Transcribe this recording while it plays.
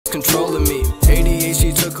controlling me.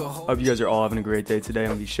 ADHD took a hold. Hope you guys are all having a great day today. I'm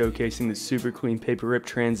going to be showcasing this super clean paper rip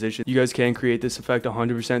transition. You guys can create this effect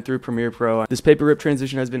 100% through Premiere Pro. This paper rip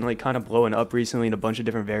transition has been like kind of blowing up recently in a bunch of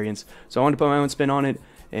different variants, so I wanted to put my own spin on it.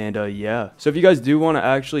 And yeah, so if you guys do want to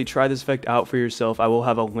actually try this effect out for yourself, I will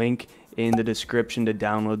have a link in the description to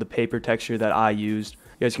download the paper texture that I used.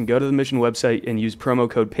 You guys can go to the Mission website and use promo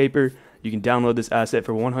code PAPER. You can download this asset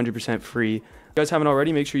for 100% free. If you guys haven't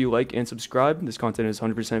already, make sure you like and subscribe. This content is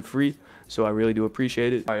 100% free, so I really do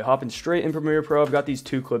appreciate it. All right, hopping straight in Premiere Pro, I've got these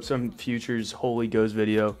two clips from Future's Holy Ghost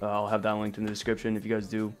video. I'll have that linked in the description if you guys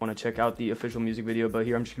do want to check out the official music video, but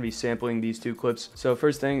here I'm just going to be sampling these two clips. So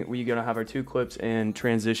first thing, we're going to have our two clips and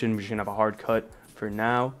transition. We're just going to have a hard cut for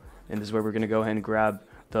now, and this is where we're going to go ahead and grab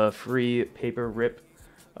the free paper rip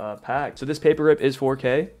pack. So this paper rip is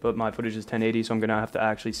 4K, but my footage is 1080, so I'm going to have to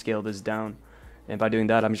actually scale this down. And by doing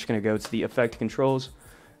that, I'm just going to go to the effect controls.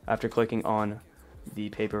 After clicking on the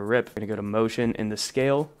paper rip, we're going to go to motion in the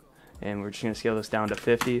scale, and we're just going to scale this down to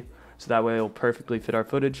 50, so that way it'll perfectly fit our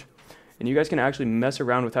footage. And you guys can actually mess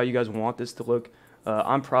around with how you guys want this to look.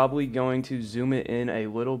 I'm probably going to zoom it in a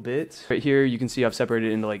little bit. Right here, you can see I've separated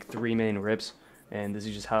it into like 3 main rips, and this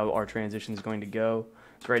is just how our transition is going to go.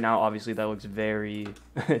 So right now, obviously, that looks very,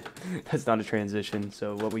 that's not a transition.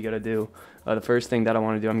 So what we got to do, the first thing that I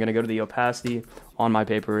want to do, I'm going to go to the opacity on my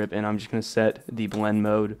paper rip, and I'm just going to set the blend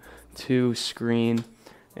mode to screen,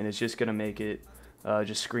 and it's just going to make it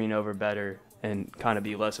just screen over better and kind of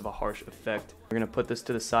be less of a harsh effect. We're going to put this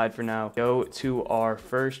to the side for now. Go to our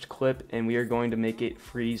first clip, and we are going to make it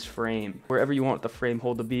freeze frame. Wherever you want the frame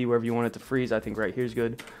hold to be, wherever you want it to freeze, I think right here is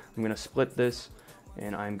good. I'm going to split this,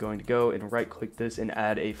 and I'm going to go and right click this and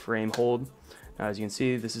add a frame hold. Now, as you can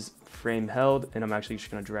see, this is frame held, and I'm actually just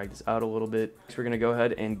going to drag this out a little bit. So we're going to go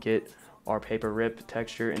ahead and get our paper rip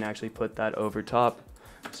texture and actually put that over top.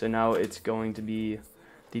 So now it's going to be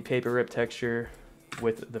the paper rip texture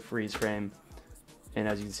with the freeze frame, and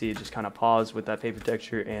as you can see, it just kind of paused with that paper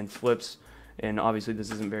texture and flips. And obviously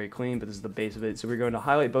this isn't very clean, but this is the base of it. So we're going to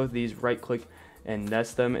highlight both of these, right click and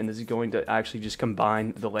nest them, and this is going to actually just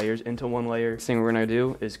combine the layers into one layer. Next thing we're going to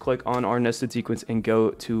do is click on our nested sequence and go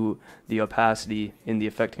to the opacity in the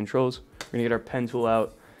effect controls. We're going to get our pen tool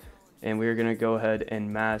out, and we're going to go ahead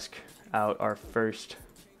and mask out our first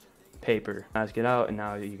paper. Mask it out, and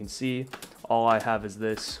now you can see all I have is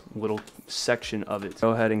this little section of it. Go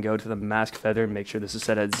ahead and go to the mask feather, make sure this is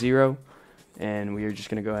set at 0, and we are just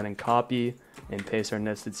going to go ahead and copy and paste our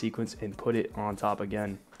nested sequence and put it on top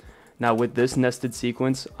again. Now with this nested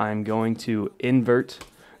sequence, I'm going to invert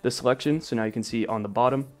the selection. So now you can see on the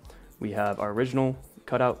bottom, we have our original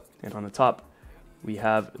cutout, and on the top, we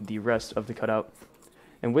have the rest of the cutout.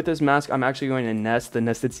 And with this mask, I'm actually going to nest the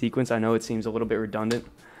nested sequence. I know it seems a little bit redundant,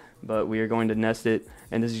 but we are going to nest it,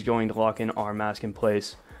 and this is going to lock in our mask in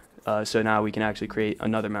place. So now we can actually create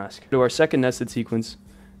another mask. Go to our second nested sequence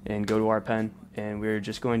and go to our pen, and we're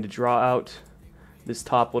just going to draw out this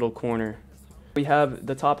top little corner. We have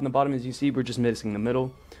the top and the bottom, as you see, we're just missing the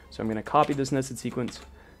middle. So I'm going to copy this nested sequence,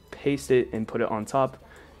 paste it, and put it on top,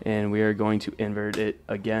 and we are going to invert it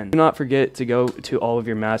again. Do not forget to go to all of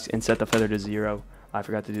your masks and set the feather to 0. I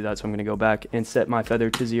forgot to do that, so I'm going to go back and set my feather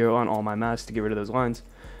to 0 on all my masks to get rid of those lines.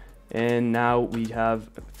 And now we have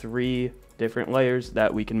 3 different layers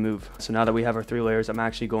that we can move. So now that we have our 3 layers, I'm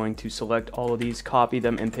actually going to select all of these, copy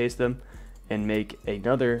them, and paste them, and make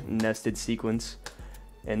another nested sequence.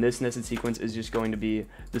 And this nested sequence is just going to be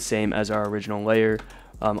the same as our original layer.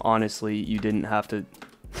 Honestly, you didn't have to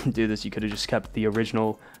do this. You could have just kept the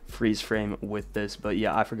original freeze frame with this. But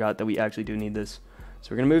yeah, I forgot that we actually do need this.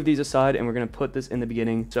 So we're going to move these aside, and we're going to put this in the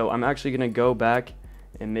beginning. So I'm actually going to go back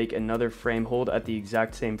and make another frame hold at the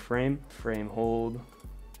exact same frame. Frame hold.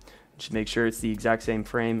 Just make sure it's the exact same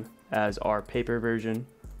frame as our paper version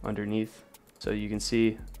underneath. So you can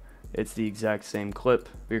see it's the exact same clip.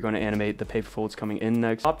 We're going to animate the paper folds coming in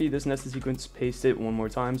next. Copy this nested sequence, paste it one more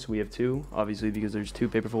time, so we have 2, obviously, because there's 2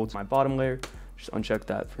 paper folds. My bottom layer, just uncheck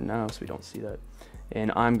that for now so we don't see that.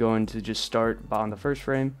 And I'm going to just start on the first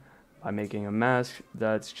frame by making a mask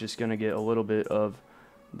that's just going to get a little bit of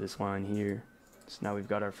this line here. So now we've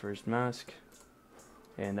got our first mask,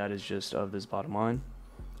 and that is just of this bottom line.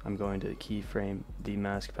 I'm going to keyframe the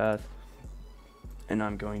mask path, and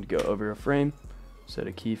I'm going to go over a frame, set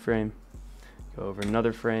a keyframe, go over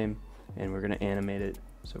another frame, and we're going to animate it.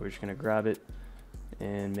 So we're just going to grab it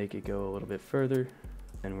and make it go a little bit further.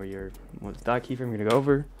 And where you're with that keyframe, we're going to go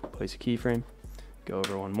over, place a keyframe, go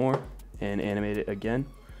over one more, and animate it again.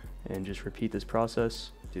 And just repeat this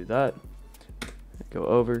process. Do that, go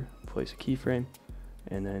over, place a keyframe,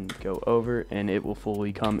 and then go over, and it will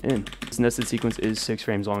fully come in. This nested sequence is 6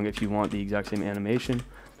 frames long if you want the exact same animation.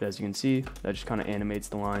 But as you can see, that just kind of animates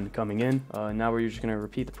the line coming in. Now we're just going to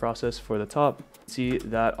repeat the process for the top. See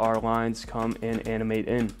that our lines come and animate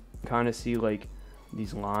in. Kind of see like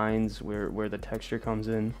these lines where the texture comes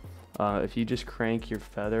in. If you just crank your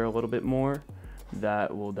feather a little bit more,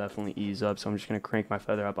 that will definitely ease up. So I'm just going to crank my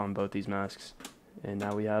feather up on both these masks. And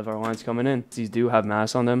now we have our lines coming in. These do have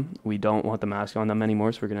masks on them. We don't want the mask on them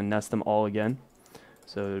anymore, so we're going to nest them all again.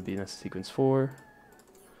 So it would be nest sequence 4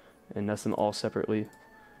 and nest them all separately.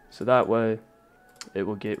 So that way it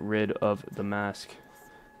will get rid of the mask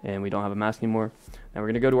and we don't have a mask anymore. Now we're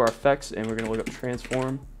going to go to our effects and we're going to look up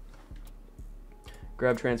transform.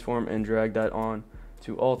 Grab transform and drag that on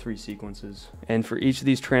to all 3 sequences. And for each of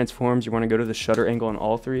these transforms, you want to go to the shutter angle on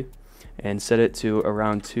all 3 and set it to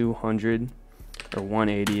around 200 or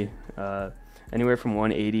 180. Anywhere from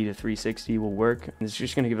 180 to 360 will work. And it's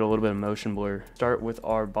just going to give it a little bit of motion blur. Start with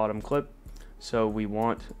our bottom clip. So we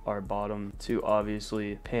want our bottom to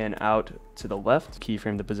obviously pan out to the left.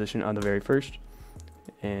 Keyframe the position on the very first.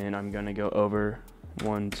 And I'm going to go over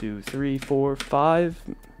 1, 2, 3, 4, 5.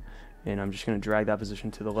 And I'm just going to drag that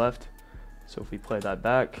position to the left. So if we play that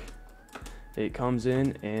back, it comes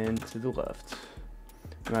in and to the left.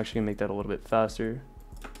 I'm actually going to make that a little bit faster.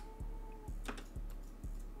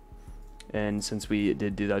 And since we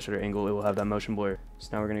did do that shutter angle, it will have that motion blur. So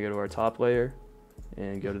now we're going to go to our top layer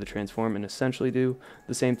and go to the transform and essentially do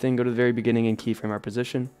the same thing. Go to the very beginning and keyframe our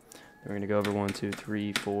position. Then we're going to go over 1, 2,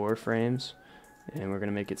 3, 4 frames, and we're going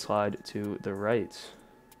to make it slide to the right.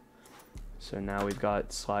 So now we've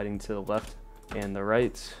got sliding to the left and the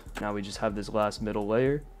right. Now we just have this last middle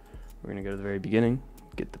layer. We're going to go to the very beginning,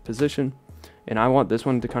 get the position, and I want this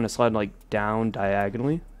one to kind of slide like down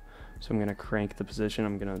diagonally. So I'm going to crank the position.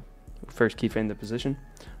 I'm going to first keyframe the position,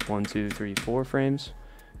 1, 2, 3, 4 frames.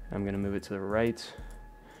 I'm going to move it to the right.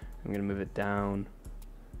 I'm going to move it down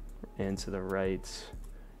and to the right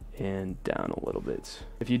and down a little bit.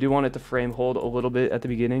 If you do want it to frame hold a little bit at the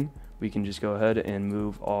beginning, we can just go ahead and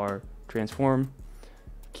move our transform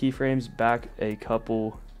keyframes back a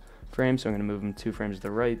couple frames. So I'm going to move them 2 frames to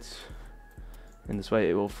the right. And this way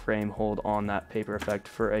it will frame hold on that paper effect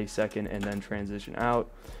for a second and then transition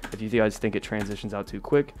out. If you guys think it transitions out too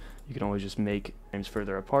quick, you can always just make frames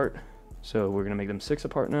further apart. So we're going to make them 6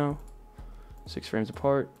 apart now. 6 frames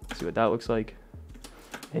apart. See what that looks like.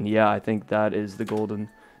 And yeah, I think that is the golden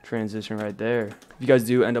transition right there. If you guys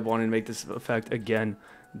do end up wanting to make this effect, again,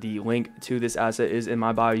 the link to this asset is in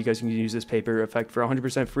my bio. You guys can use this paper effect for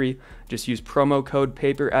 100% free. Just use promo code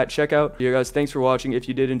PAPER at checkout. Yeah, guys, thanks for watching. If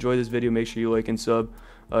you did enjoy this video, make sure you like and sub.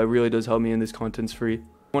 It really does help me, and this content's free. If you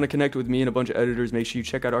want to connect with me and a bunch of editors, make sure you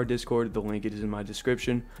check out our Discord. The link is in my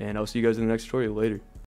description. And I'll see you guys in the next tutorial later.